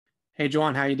Hey,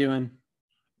 Juwan, how you doing?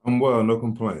 I'm well, no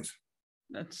complaints.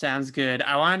 That sounds good.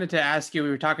 I wanted to ask you, we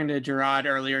were talking to Gerard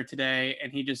earlier today,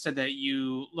 and he just said that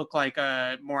you look like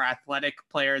a more athletic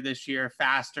player this year,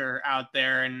 faster out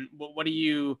there. And what do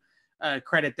you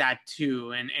credit that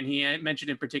to? And he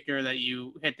mentioned in particular that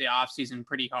you hit the off season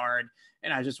pretty hard.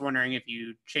 And I was just wondering if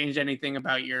you changed anything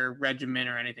about your regimen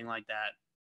or anything like that.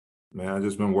 Man, I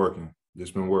just been working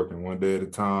one day at a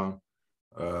time.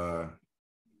 Uh,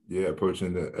 yeah,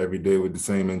 approaching the every day with the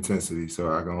same intensity.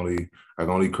 So I can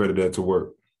only credit that to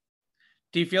work.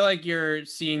 Do you feel like you're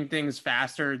seeing things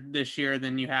faster this year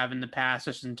than you have in the past,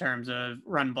 just in terms of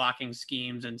run blocking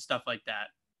schemes and stuff like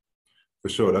that? For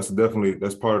sure. That's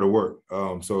part of the work.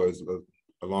 So it's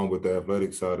along with the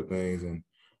athletic side of things, and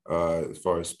as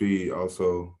far as speed,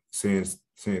 also seeing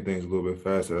things a little bit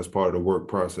faster. That's part of the work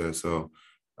process. So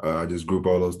I just group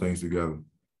all those things together.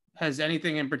 Has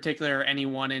anything in particular,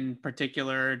 anyone in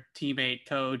particular, teammate,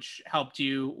 coach, helped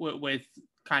you with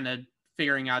kind of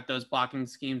figuring out those blocking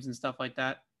schemes and stuff like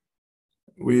that?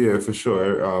 Well, yeah, for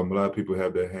sure. A lot of people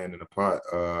have their hand in the pot.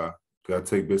 Got to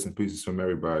take bits and pieces from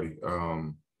everybody.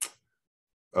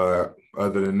 Other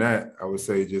than that, I would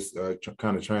say just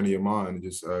kind of training your mind and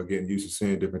just getting used to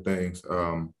seeing different things.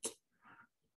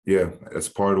 Yeah, that's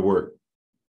part of the work.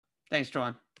 Thanks,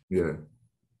 John. Yeah.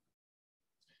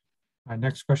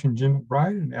 Next question, Jim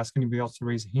McBride, and ask anybody else to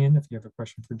raise a hand if you have a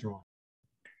question for Joel.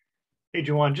 Hey,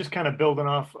 Juwan, just kind of building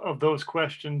off of those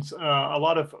questions. A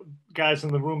lot of guys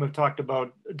in the room have talked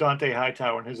about Dante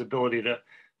Hightower and his ability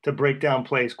to break down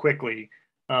plays quickly.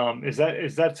 Is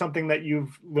that something that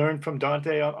you've learned from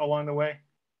Dante along the way?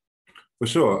 For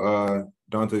sure.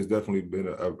 Dante's definitely been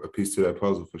a piece to that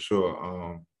puzzle for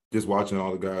sure. Just watching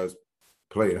all the guys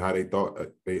play and how they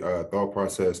thought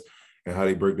process and how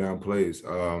they break down plays.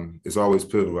 It's always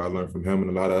pivotal. I learned from him and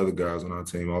a lot of other guys on our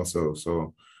team also.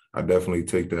 So I definitely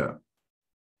take that.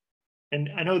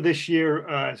 And I know this year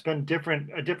it's been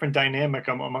a different dynamic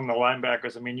among the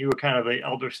linebackers. I mean, you were kind of the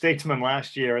elder statesman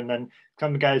last year, and then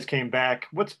some guys came back.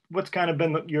 What's kind of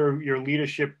been your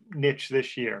leadership niche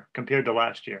this year compared to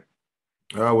last year?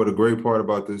 What a great part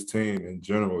about this team in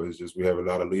general is just we have a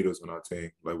lot of leaders on our team.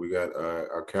 Like we got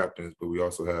our captains, but we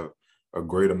also have a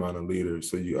great amount of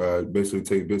leaders. So you basically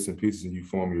take bits and pieces and you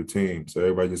form your team. So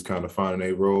everybody just kind of finding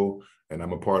a role, and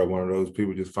I'm a part of one of those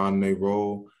people just finding a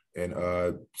role and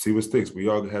see what sticks. We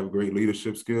all have great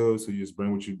leadership skills, so you just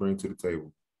bring what you bring to the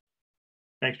table.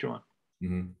 Thanks, Juwan.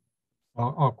 Mm-hmm.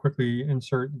 I'll quickly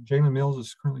insert Jalen Mills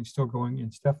is currently still going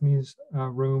in Stephanie's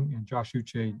room, and Josh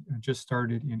Uche just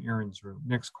started in Aaron's room.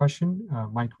 Next question,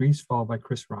 Mike Reese, followed by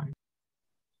Chris Ryan.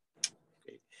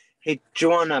 Hey,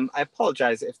 Juwan, I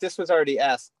apologize. If this was already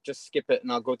asked, just skip it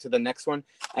and I'll go to the next one.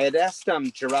 I had asked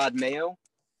Gerard Mayo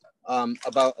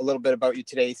about a little bit about you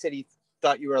today. He said he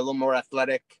thought you were a little more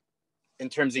athletic in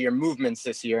terms of your movements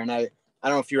this year. And I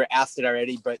don't know if you were asked it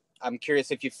already, but I'm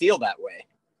curious if you feel that way.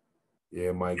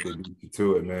 Yeah, Mike, they beat you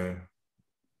to it, man.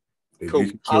 They Cool.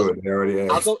 beat you to it. They already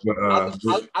asked.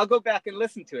 I'll go back and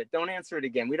listen to it. Don't answer it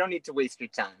again. We don't need to waste your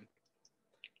time.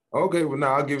 Okay, well,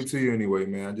 now I'll give it to you anyway,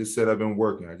 man. I just said I've been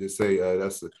working. I just say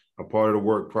that's a part of the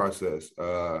work process.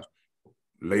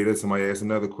 Later, somebody asked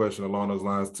another question along those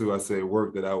lines too. I said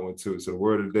work that I went to. So the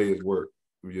word of the day is work.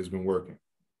 We've just been working.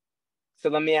 So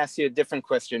let me ask you a different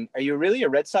question. Are you really a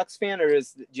Red Sox fan, or do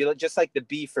you just like the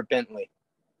B for Bentley?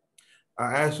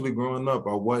 I actually, growing up,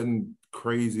 I wasn't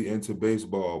crazy into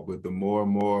baseball, but the more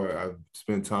and more I've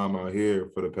spent time out here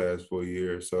for the past 4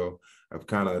 years, so I've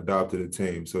kind of adopted a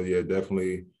team. So yeah,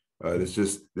 definitely, it's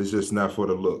just not for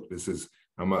the look.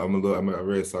 I'm a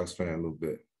Red Sox fan a little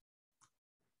bit.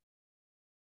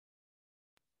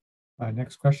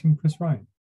 Next question, Chris Ryan.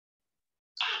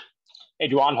 Hey,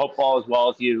 Juwan, hope all is well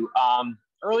with you.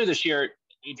 Earlier this year,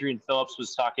 Adrian Phillips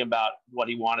was talking about what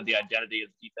he wanted the identity of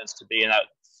the defense to be, and that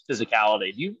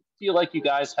physicality. Do you feel like you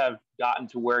guys have gotten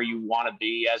to where you want to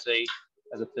be as a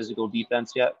physical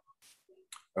defense yet?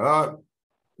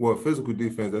 Well, physical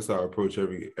defense, that's our approach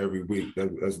every week.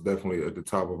 That's definitely at the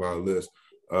top of our list.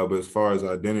 But as far as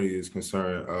identity is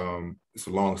concerned, it's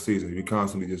a long season. We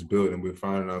constantly just building. We're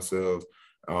finding ourselves,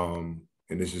 and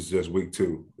this is just week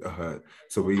 2.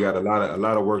 So we got a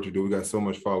lot of work to do. We got so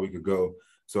much far we could go.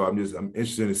 So I'm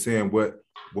interested in seeing what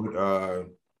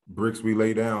bricks we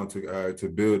lay down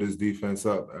to build this defense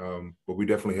up. But we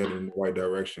definitely headed in the right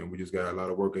direction. We just got a lot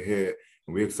of work ahead,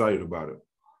 and we're excited about it.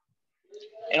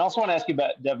 And also want to ask you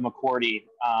about Dev McCourty.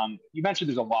 You mentioned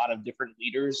there's a lot of different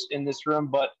leaders in this room,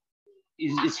 but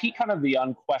is he kind of the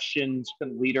unquestioned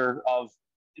leader of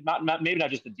maybe not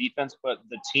just the defense, but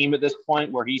the team at this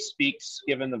point, where he speaks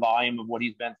given the volume of what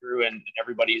he's been through and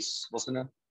everybody's listening?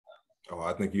 Oh,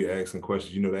 I think you're asking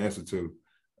questions you know the answer to.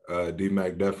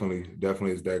 D-Mac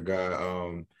definitely is that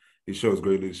guy. He shows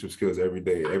great leadership skills every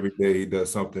day. Every day he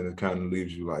does something that kind of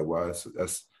leaves you like, wow,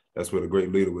 that's what a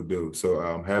great leader would do.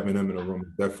 So having him in the room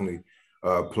is definitely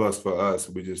a plus for us.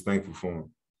 We're just thankful for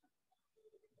him.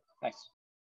 Thanks.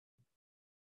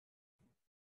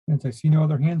 Since I see no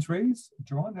other hands raised,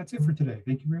 Juwan, that's it for today.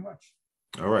 Thank you very much.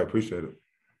 All right, appreciate it.